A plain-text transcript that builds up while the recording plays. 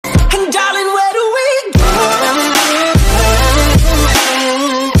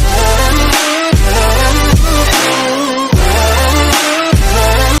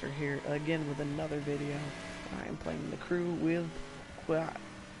crew with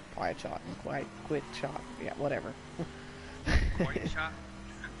quiet shot, quick shot, yeah, whatever. Quite shot.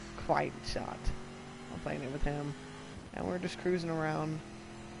 Quiet shot. I'm playing it with him, and we're just cruising around.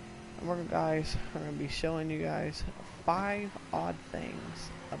 And we're gonna be showing you guys 5 odd things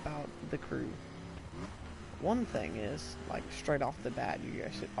about the crew. One thing is, like straight off the bat, you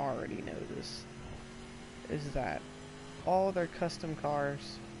guys should already know this, is that all their custom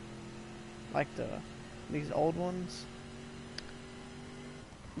cars, like these old ones,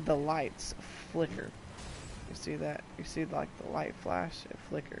 the lights flicker. You see that? You see like the light flash? It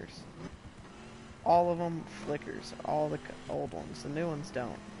flickers. All of them flickers. All the old ones. The new ones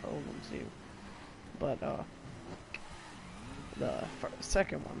don't. The old ones do. But the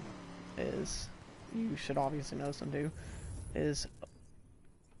second one is, you should obviously know this one too, is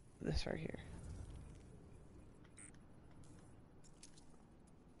this right here.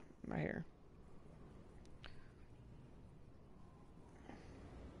 Right here.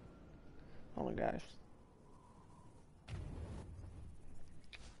 Hold on, guys.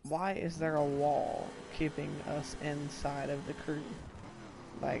 Why is there a wall keeping us inside of the crew?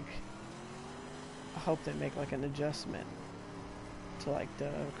 Like, I hope they make like an adjustment to like the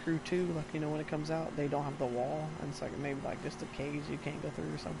crew 2, like, you know, when it comes out, they don't have the wall, and it's like maybe like just a cage you can't go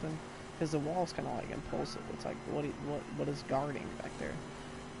through or something, because the wall's kind of like impulsive. It's like, what is guarding back there?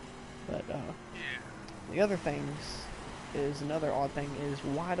 But the other things is, another odd thing is,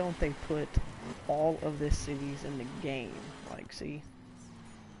 why don't they put all of the cities in the game? Like, see,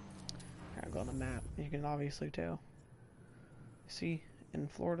 I'll go on the map, you can obviously tell. See, in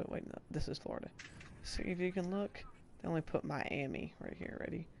Florida, wait, no, this is Florida. See if you can look, they only put Miami right here,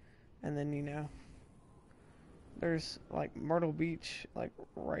 ready? And then, you know, there's like Myrtle Beach, like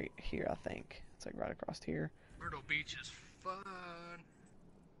right here, I think. It's like right across here. Myrtle Beach is fun.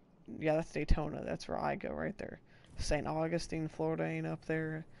 Yeah, that's Daytona. That's where I go, right there. St. Augustine, Florida ain't up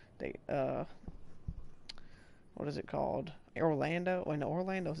there. What is it called? Orlando? Wait, no,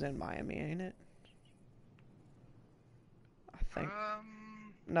 Orlando's in Miami, ain't it? I think.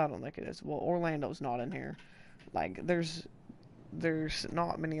 No, I don't think it is. Well, Orlando's not in here. Like, there's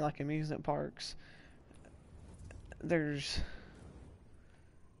not many like amusement parks. There's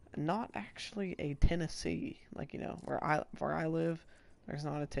not actually a Tennessee, like, you know, where I live. There's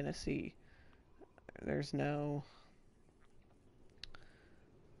not a Tennessee. There's no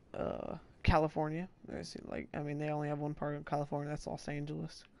California. There's like, I mean, they only have one part of California. That's Los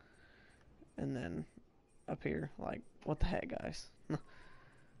Angeles. And then up here, like, what the heck, guys?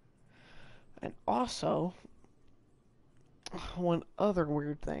 And also, one other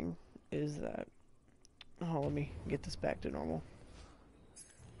weird thing is that, oh, let me get this back to normal,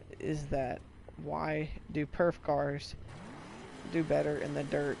 is that why do perf cars do better in the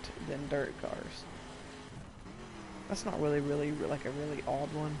dirt than dirt cars? That's not really like a really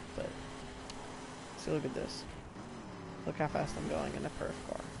odd one, but see, look at this. Look how fast I'm going in a perf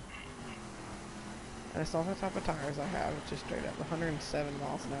car. And it's not the type of tires I have, it's just straight up 107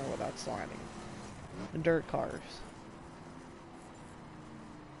 miles an hour without sliding. The dirt cars,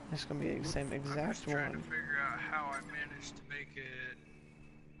 it's gonna be the same exact one. I'm just trying to figure out how I managed to make it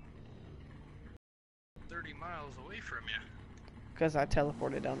 30 miles away from you. Because I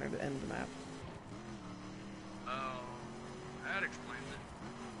teleported down there to the end of the map. Oh, that explains it.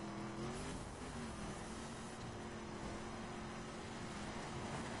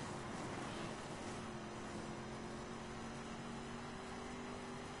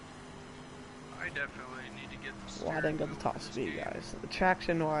 I definitely need to get the Well, I didn't go the top speed, guys. The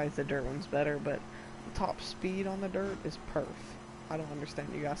traction-wise, the dirt one's better, but the top speed on the dirt is perf. I don't understand.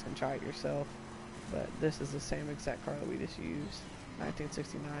 You guys can try it yourself, but this is the same exact car that we just used.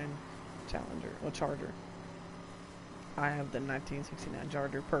 1969 Challenger, well, Charger. I have the 1969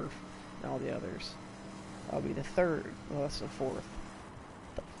 Charger perf, and all the others. That'll be the third. Well, that's the fourth.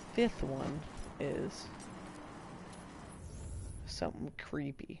 The fifth one is something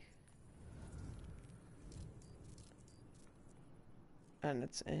creepy. And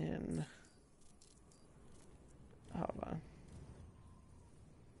it's in, hold on,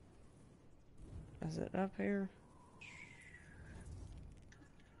 is it up here?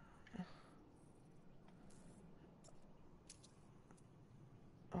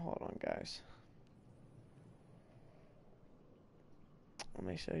 Hold on, guys, let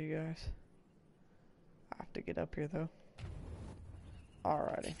me show you guys. I have to get up here though.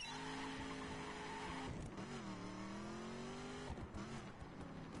 Alrighty.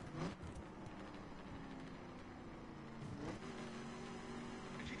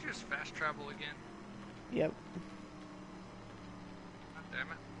 Just fast travel again? Yep. God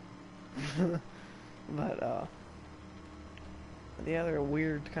damn it. But The other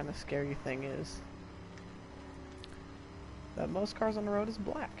weird, kind of scary thing is that most cars on the road is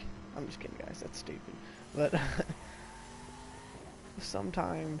black. I'm just kidding, guys. That's stupid. But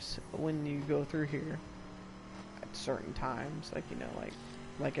sometimes when you go through here at certain times, like, you know,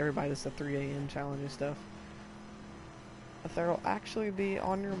 like everybody does the 3 a.m. challenge and stuff, there'll actually be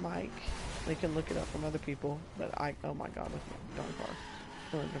on your mic. You can look it up from other people, but oh my god, with my darn car.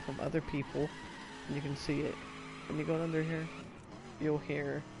 Look it from other people, and you can see it. When you go under here, you'll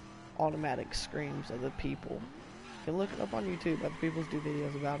hear automatic screams of the people. You can look it up on YouTube. Other people do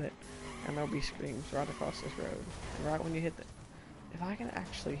videos about it, and there'll be screams right across this road. And right when you hit the, if I can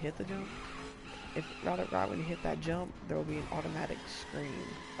actually hit the jump, if right when you hit that jump, there will be an automatic scream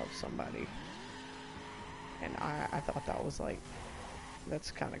of somebody. And I thought that was like, that's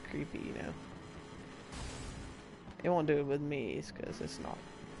kind of creepy, you know. It won't do it with me, because it's not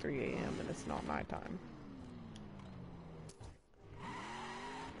 3 a.m. and it's not nighttime.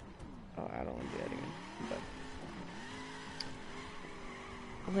 Oh, I don't want to do that again. But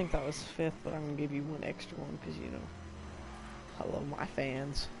I think that was 5th, but I'm going to give you one extra one, because, you know, I love my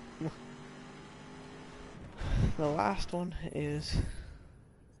fans. The last one is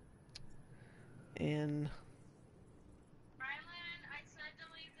in...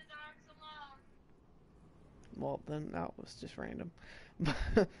 Well, then that was just random.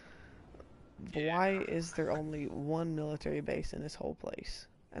 Why is there only one military base in this whole place?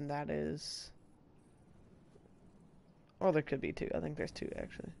 And that is... Or there could be 2. I think there's 2,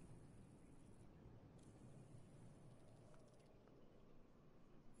 actually.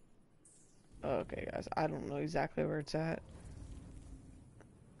 Okay, guys. I don't know exactly where it's at.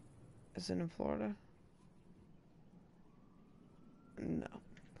 Is it in Florida? No.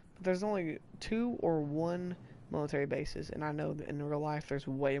 But there's only 2 or 1 military bases, and I know that in real life there's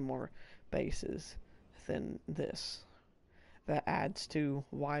way more bases than this. That adds to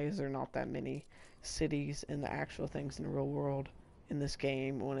why is there not that many cities and the actual things in the real world in this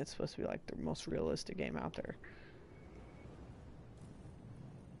game when it's supposed to be like the most realistic game out there.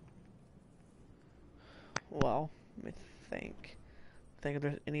 Well, let me think. Think if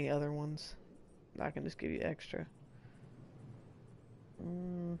there's any other ones that I can just give you extra.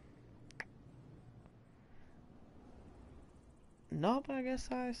 Nope, I guess,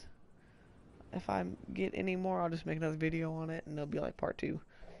 guys. If I get any more, I'll just make another video on it, and it'll be like part 2.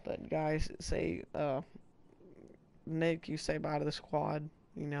 But guys, say, Nick, you say bye to the squad.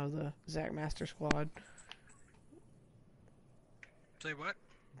 You know, the Zach Master squad. Say what?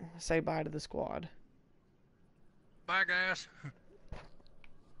 Say bye to the squad. Bye, guys.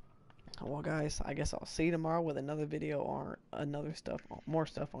 Well, guys, I guess I'll see you tomorrow with another video or more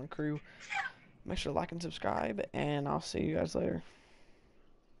stuff on crew. Make sure to like and subscribe, and I'll see you guys later.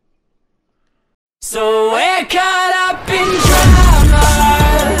 So here comes